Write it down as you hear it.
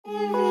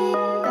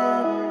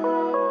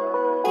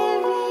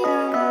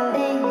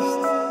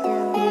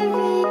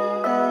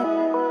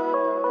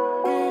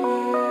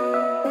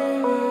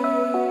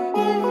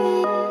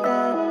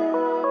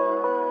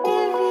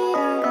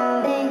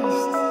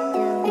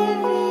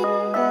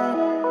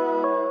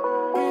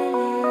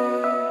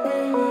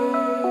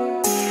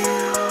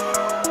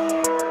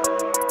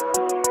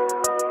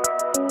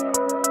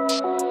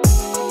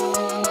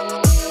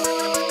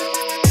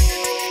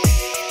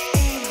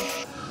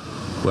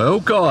Well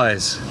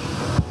guys,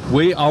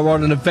 we are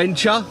on an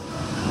adventure.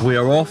 We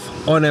are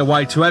off on our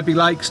way to Abbey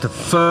Lakes, the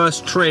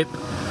first trip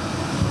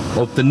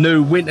of the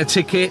new winter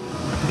ticket.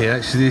 Yeah,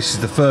 actually this is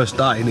the first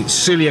day and it's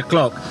silly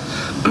o'clock.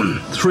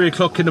 3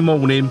 o'clock in the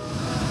morning.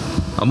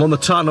 I'm on the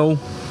tunnel.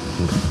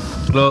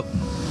 Look,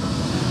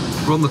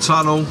 we're on the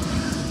tunnel.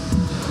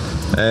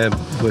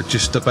 We're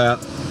just about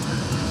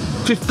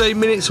 15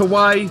 minutes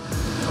away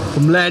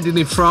from landing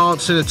in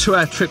France in a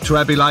 2-hour trip to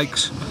Abbey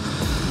Lakes.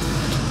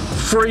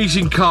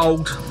 Freezing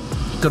cold.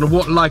 Don't know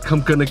what lake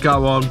I'm gonna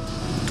go on.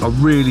 I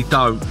really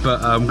don't,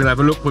 but I'm gonna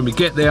have a look when we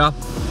get there.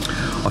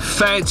 I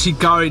fancy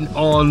going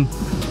on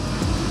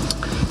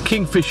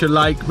Kingfisher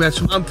Lake. We had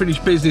some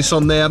unfinished business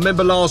on there.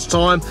 Remember last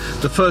time,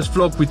 the first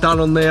vlog we done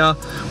on there,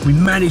 we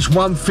managed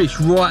one fish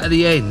right at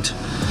the end.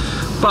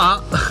 But,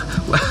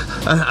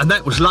 and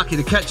that was lucky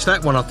to catch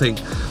that one, I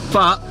think.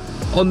 But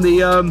on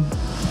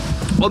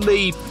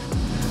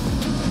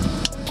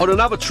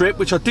another trip,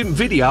 which I didn't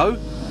video,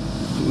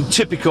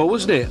 typical,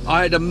 wasn't it?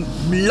 I had a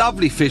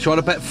lovely fish. I had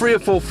about 3 or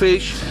 4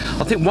 fish.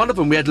 I think one of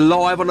them we had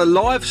live on a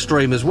live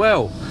stream as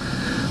well.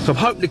 So I'm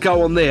hoping to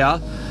go on there,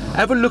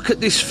 have a look at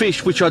this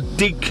fish which I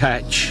did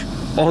catch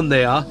on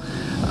there.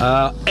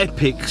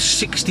 Epic,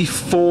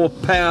 64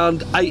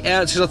 pound, 8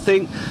 ounces I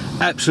think.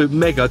 Absolute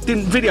mega.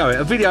 Didn't video it.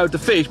 I videoed the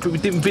fish, but we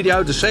didn't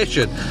video the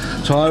session.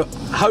 So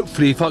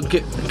hopefully if I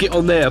can get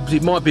on there, because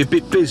it might be a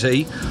bit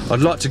busy, I'd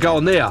like to go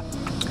on there.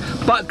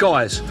 But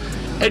guys,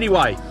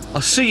 anyway,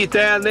 I'll see you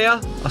down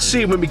there. I'll see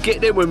you when we get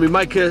there, when we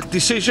make a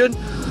decision.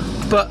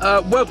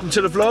 But welcome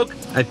to the vlog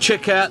and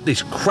check out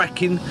this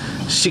cracking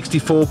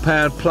 64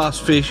 pound plus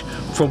fish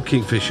from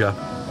Kingfisher.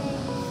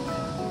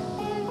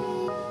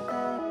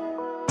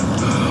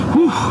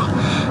 Whew.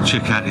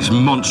 Check out this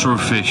monster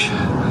of fish.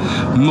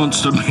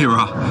 Monster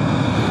mirror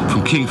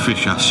from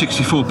Kingfisher.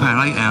 64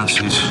 pound, 8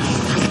 ounces.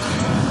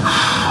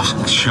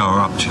 Show her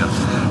up to you.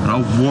 An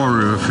old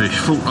warrior of fish,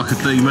 fought like a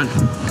demon.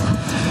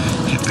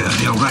 Get a bit of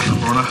the old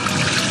apple on her.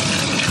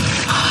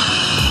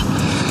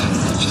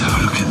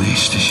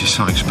 This is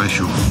something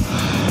special.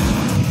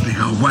 Big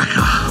old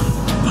whacker.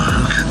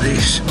 Look at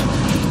this.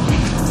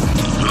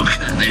 Look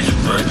at this.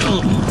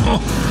 Oh,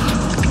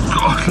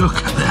 God, look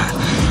at that.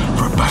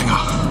 For a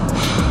banger.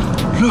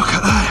 Look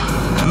at that.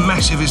 How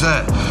massive is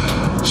that?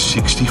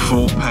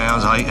 64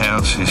 pounds, 8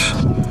 ounces.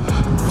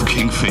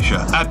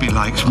 Kingfisher, Abbey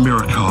Lakes,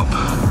 mirror carp.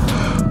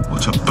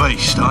 What a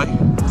beast, eh?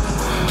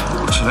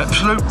 What's an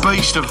absolute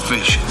beast of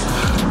fish.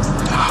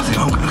 I think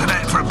I'm going to look at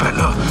that for a bit.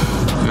 Look.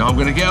 I think I'm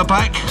going to get her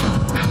back.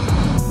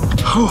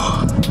 Whew.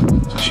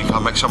 So she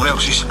can make someone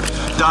else's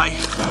day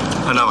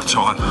another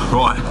time.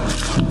 Right,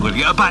 I'm going to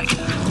get her back.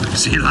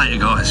 See you later,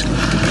 guys.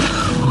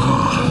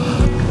 Oh.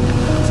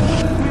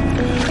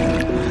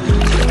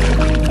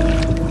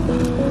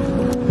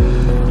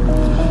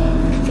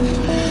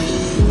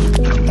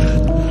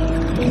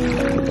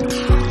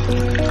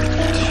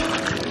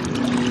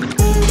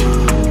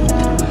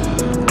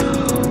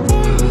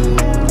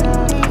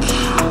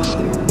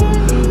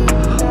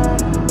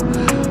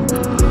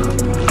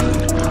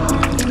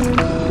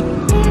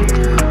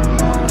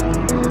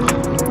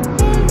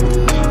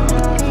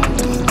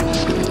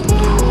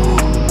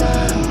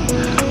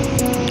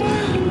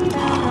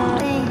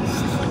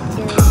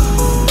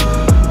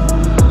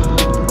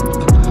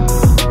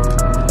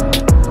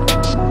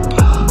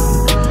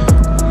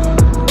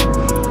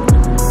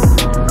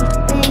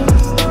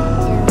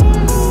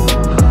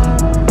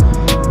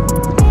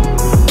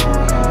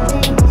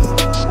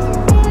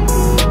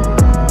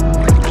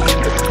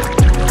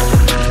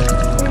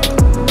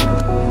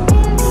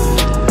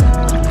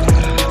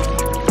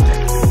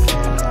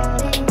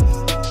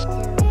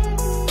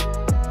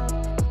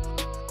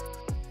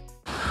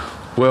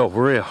 Well,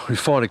 we're here. We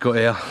finally got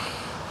here.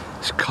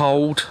 It's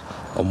cold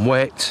and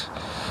wet,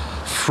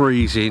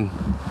 freezing,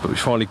 but we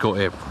finally got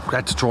here. We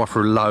had to drive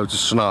through loads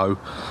of snow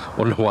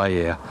on the way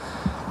here,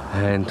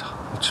 and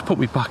I just put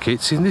my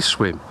buckets in this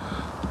swim.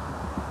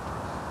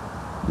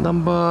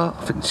 I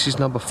think this is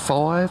number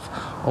 5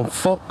 on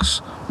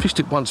Fox. Fished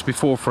it once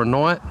before for a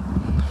night.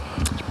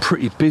 It's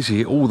pretty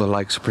busy. All the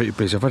lakes are pretty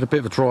busy. I've had a bit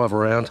of a drive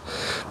around,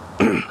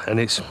 and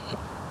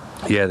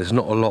yeah, there's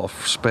not a lot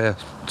of spare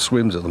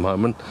swims at the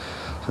moment.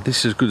 So this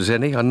is as good as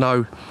any. I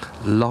know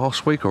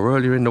last week or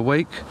earlier in the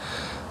week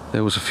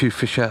there was a few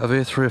fish out of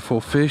here, 3 or 4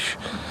 fish.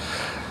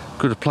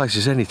 Good a place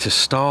as any to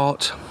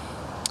start,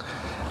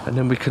 and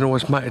then we can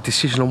always make a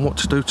decision on what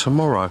to do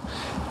tomorrow.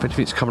 If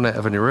anything's coming out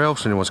of anywhere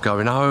else, anyone's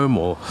going home,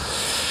 or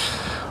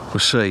we'll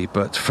see.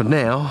 But for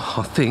now,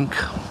 I think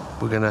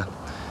we're gonna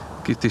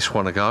give this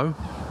one a go.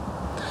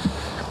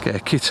 Get a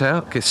kit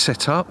out, get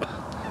set up,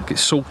 get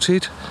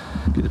sorted,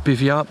 get the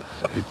bivvy up.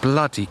 It'll be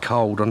bloody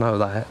cold, I know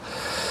that.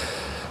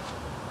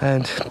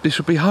 And this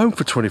will be home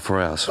for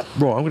 24 hours.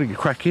 Right, I'm going to get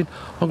cracking.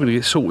 I'm going to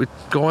get sorted,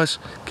 guys.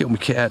 Get all my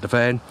kit out the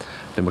van.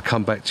 Then we'll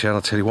come back to you and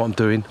I'll tell you what I'm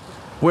doing,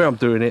 where I'm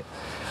doing it,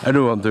 and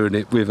who I'm doing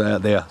it with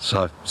out there.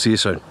 So, see you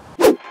soon.